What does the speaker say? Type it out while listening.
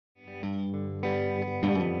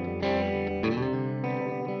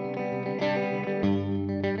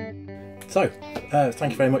So,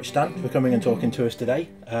 thank you very much, Stan, for coming and talking to us today.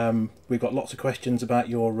 We've got lots of questions about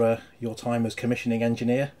your time as commissioning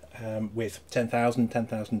engineer with 10,000,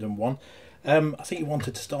 10,001. I think you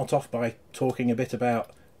wanted to start off by talking a bit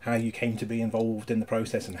about how you came to be involved in the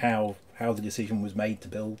process and how the decision was made to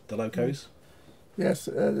build the locos. Yes,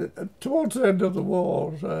 towards the end of the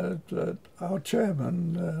war, our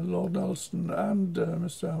chairman, Lord Nelson, and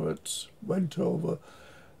Mr. Ivatt went over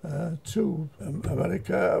to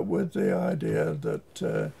America with the idea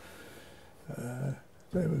that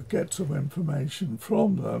they would get some information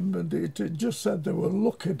from them, and it just said they were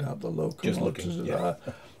looking at the locomotives. Just looking, yeah.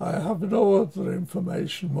 I have no other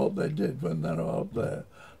information what they did when they were out there.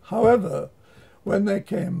 However, when they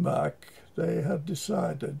came back, they had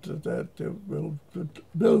decided that they will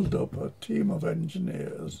build up a team of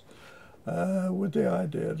engineers with the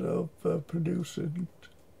idea of producing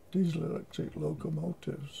diesel electric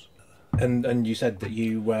locomotives. And you said that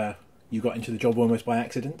you got into the job almost by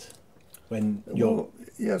accident when you're... Well,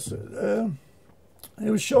 yes, it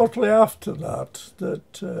was shortly after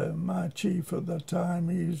that my chief at that time,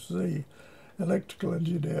 he's the electrical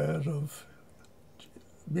engineer of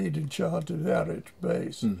being in charge of the Harwich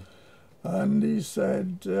base. And he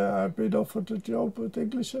said, I've been offered a job with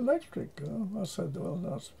English Electric. I said, well,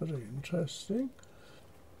 that's very interesting.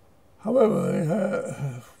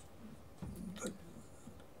 However,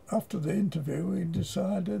 after the interview, he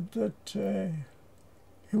decided that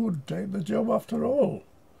he would take the job after all.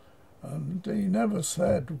 And he never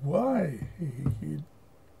said why he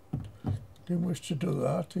didn't wish to do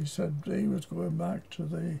that. He said he was going back to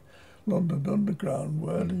the London Underground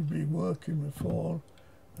where he'd been working before.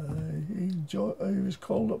 He was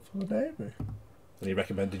called up for the Navy. And he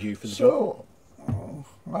recommended you for the job? So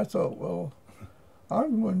I thought, well,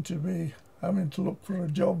 I'm going to be having to look for a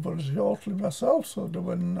job very shortly myself, so that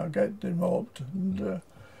when I get demoted, and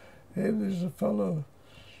here there's a fellow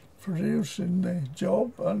producing the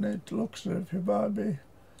job, and it looks as if it might be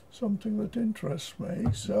something that interests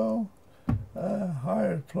me. So I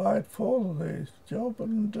applied for the job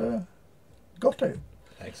and got it.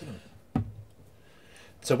 Excellent.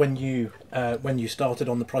 So when you started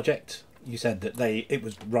on the project, you said that it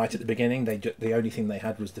was right at the beginning. The only thing they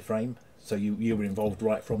had was the frame. So you were involved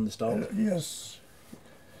right from the start. Yes.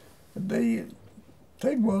 The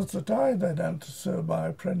thing was that I then had to serve my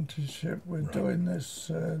apprenticeship with doing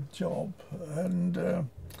this job, and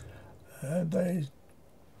they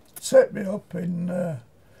set me up in a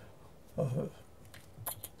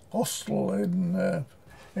hostel in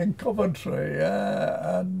Coventry,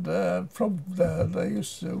 and from there they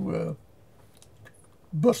used to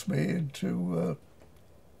bus me into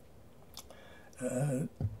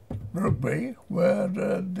Rugby, where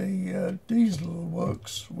the diesel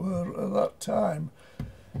works were at that time,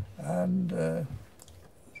 and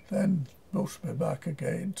then bus me back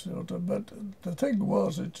again. But the thing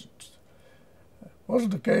was, it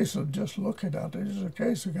wasn't a case of just looking at it, it was a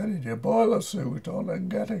case of getting your boiler suit on and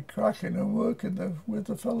getting cracking and working with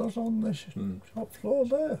the fellas on the shop floor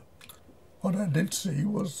there. What I did see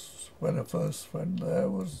was, when I first went there,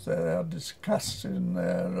 was they had this casting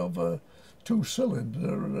there of a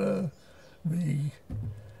two-cylinder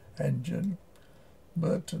V-engine,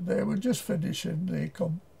 but they were just finishing the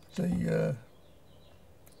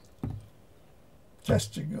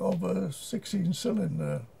testing of a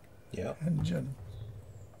 16-cylinder engine.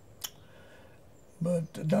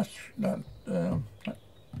 But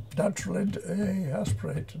naturally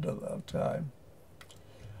aspirated at that time,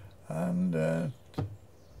 and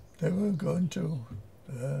they were going to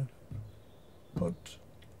put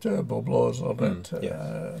turbo blowers on it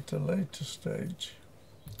at a later stage.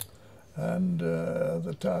 And at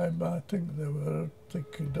the time, I think they were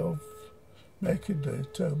thinking of making the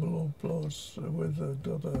turbo blowers with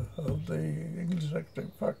another of the English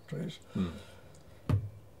electric factories.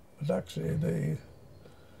 But actually,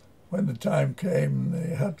 when the time came,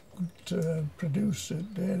 they had to produce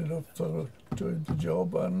it. They ended up doing the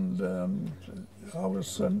job, and I was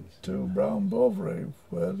sent to Brown Bovary,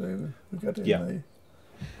 where they were getting the...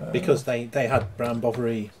 because they had Brown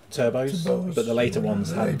Bovary turbos, but the later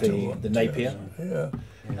ones had the Napier.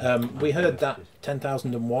 We heard that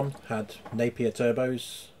 10,001 had Napier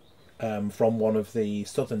turbos from one of the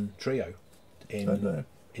Southern Trio in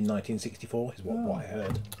 1964, is what I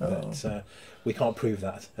heard. But we can't prove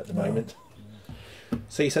that at the moment.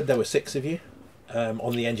 So you said there were 6 of you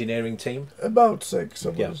on the engineering team? About 6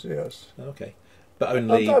 of us, yes. Okay. But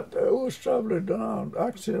only... I thought who was travelling around,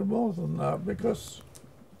 actually more than that, because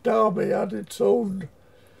Derby had its own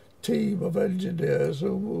team of engineers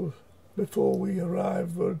who, before we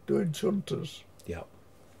arrived, were doing shunters. Yeah.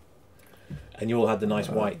 And you all had the nice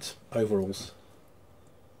white overalls.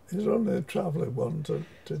 He's only a travelling one to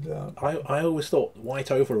down. I always thought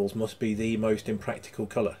white overalls must be the most impractical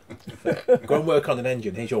colour. Go and work on an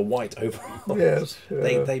engine, here's your white overalls. Yes.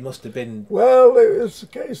 They must have been... Well, it was a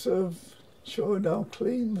case of showing how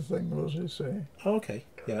clean the thing was, you see. Oh, okay,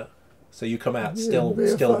 yeah. So you come out Yeah, still be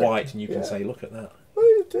a fact. white and you can Yeah. say, look at that. Well,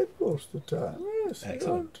 you did most of the time, yes.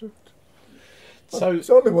 Excellent. So it's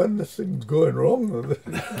only when the thing's going wrong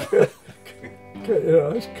that you get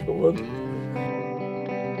your eyes covered.